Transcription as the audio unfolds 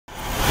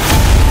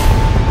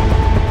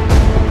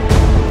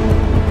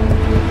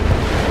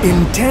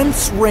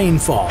Intense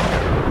rainfall.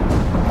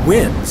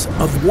 Winds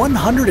of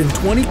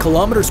 120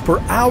 kilometers per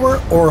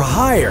hour or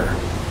higher.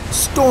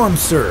 Storm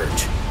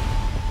surge.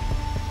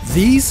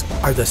 These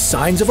are the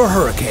signs of a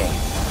hurricane.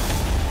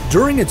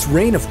 During its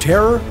reign of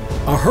terror,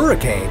 a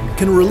hurricane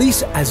can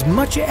release as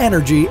much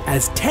energy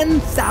as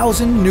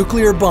 10,000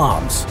 nuclear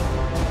bombs.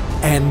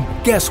 And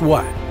guess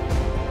what?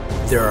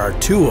 There are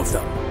two of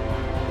them.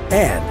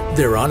 And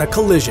they're on a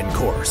collision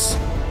course.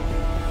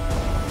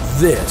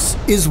 This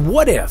is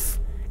What If?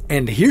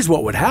 And here's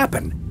what would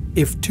happen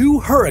if two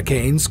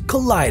hurricanes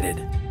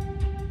collided.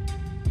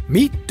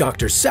 Meet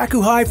Dr.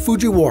 Sakuhei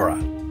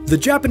Fujiwara, the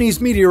Japanese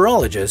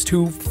meteorologist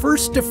who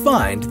first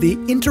defined the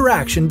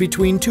interaction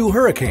between two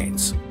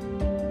hurricanes.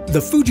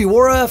 The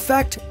Fujiwara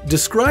Effect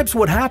describes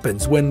what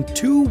happens when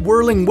two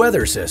whirling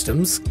weather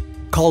systems,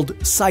 called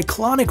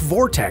cyclonic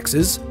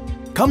vortexes,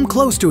 come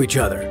close to each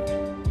other.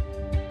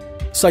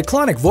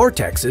 Cyclonic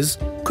vortexes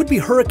could be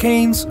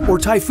hurricanes or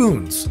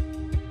typhoons.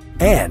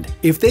 And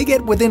if they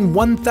get within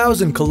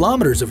 1,000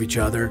 kilometers of each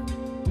other,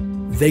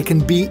 they can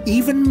be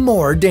even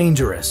more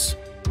dangerous.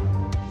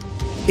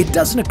 It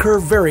doesn't occur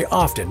very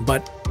often,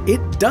 but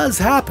it does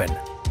happen.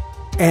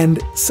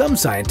 And some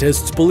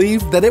scientists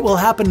believe that it will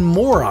happen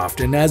more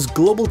often as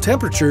global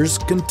temperatures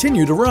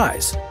continue to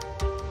rise.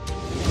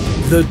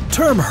 The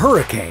term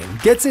hurricane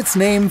gets its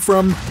name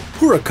from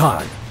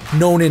Huracan,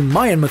 known in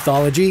Mayan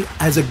mythology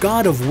as a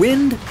god of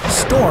wind,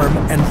 storm,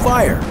 and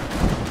fire.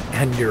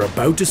 And you're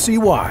about to see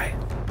why.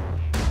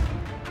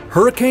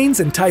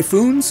 Hurricanes and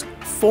typhoons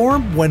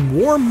form when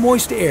warm,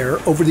 moist air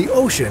over the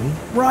ocean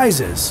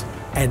rises,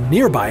 and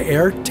nearby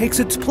air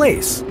takes its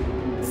place,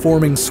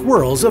 forming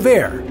swirls of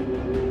air.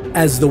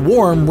 As the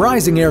warm,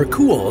 rising air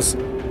cools,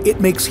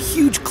 it makes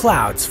huge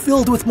clouds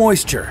filled with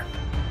moisture.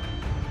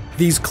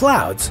 These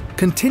clouds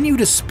continue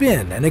to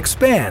spin and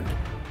expand,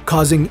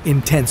 causing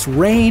intense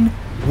rain,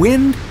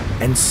 wind,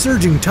 and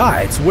surging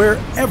tides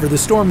wherever the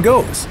storm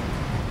goes.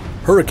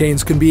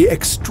 Hurricanes can be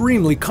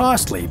extremely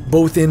costly,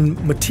 both in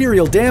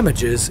material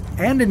damages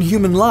and in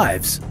human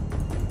lives.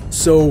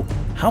 So,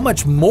 how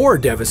much more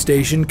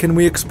devastation can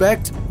we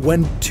expect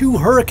when two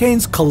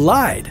hurricanes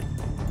collide?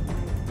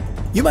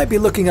 You might be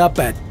looking up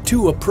at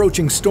two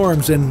approaching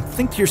storms and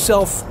think to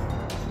yourself,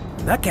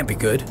 that can't be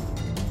good.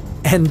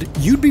 And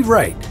you'd be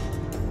right.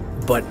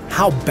 But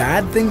how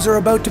bad things are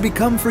about to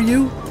become for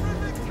you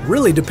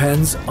really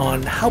depends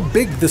on how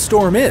big the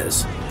storm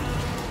is.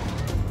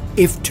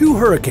 If two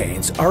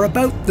hurricanes are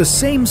about the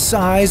same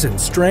size and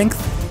strength,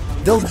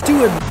 they'll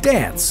do a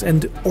dance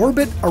and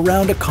orbit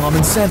around a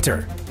common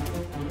center.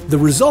 The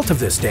result of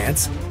this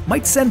dance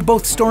might send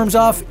both storms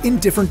off in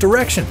different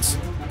directions.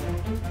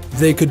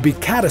 They could be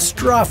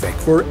catastrophic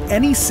for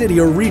any city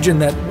or region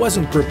that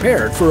wasn't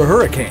prepared for a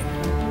hurricane.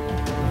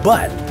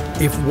 But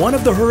if one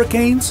of the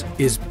hurricanes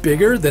is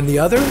bigger than the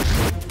other,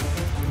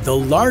 the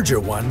larger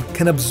one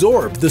can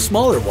absorb the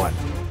smaller one.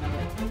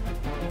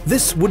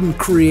 This wouldn't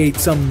create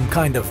some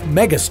kind of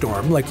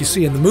megastorm like you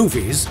see in the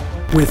movies,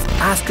 with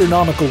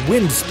astronomical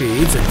wind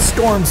speeds and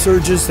storm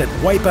surges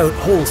that wipe out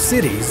whole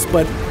cities,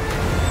 but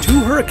two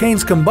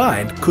hurricanes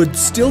combined could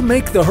still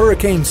make the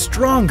hurricane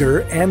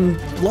stronger and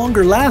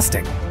longer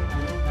lasting.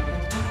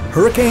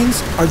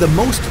 Hurricanes are the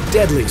most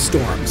deadly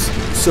storms,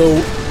 so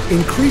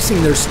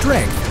increasing their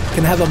strength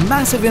can have a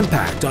massive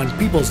impact on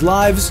people's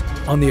lives,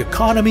 on the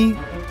economy,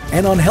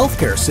 and on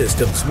healthcare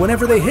systems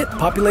whenever they hit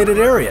populated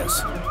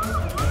areas.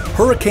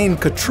 Hurricane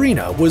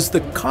Katrina was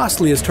the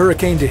costliest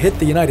hurricane to hit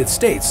the United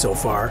States so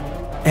far,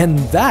 and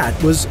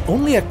that was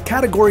only a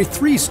Category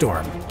 3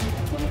 storm.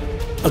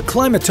 A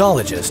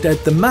climatologist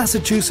at the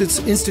Massachusetts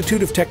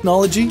Institute of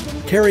Technology,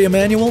 Carrie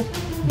Emanuel,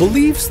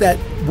 believes that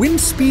wind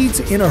speeds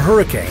in a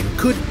hurricane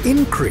could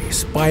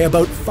increase by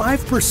about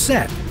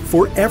 5%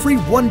 for every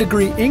 1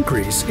 degree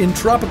increase in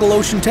tropical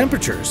ocean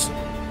temperatures.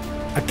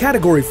 A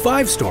Category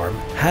 5 storm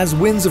has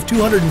winds of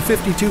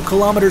 252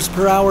 kilometers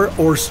per hour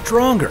or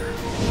stronger.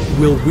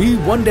 Will we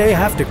one day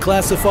have to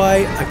classify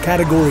a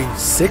Category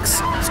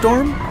 6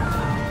 storm?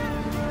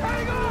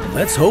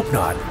 Let's hope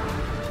not.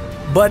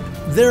 But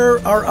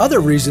there are other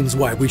reasons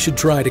why we should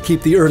try to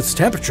keep the Earth's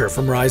temperature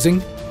from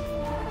rising.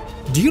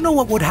 Do you know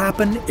what would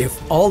happen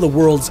if all the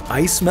world's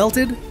ice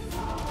melted?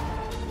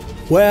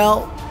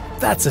 Well,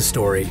 that's a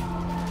story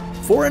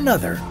for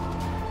another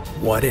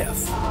What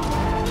If.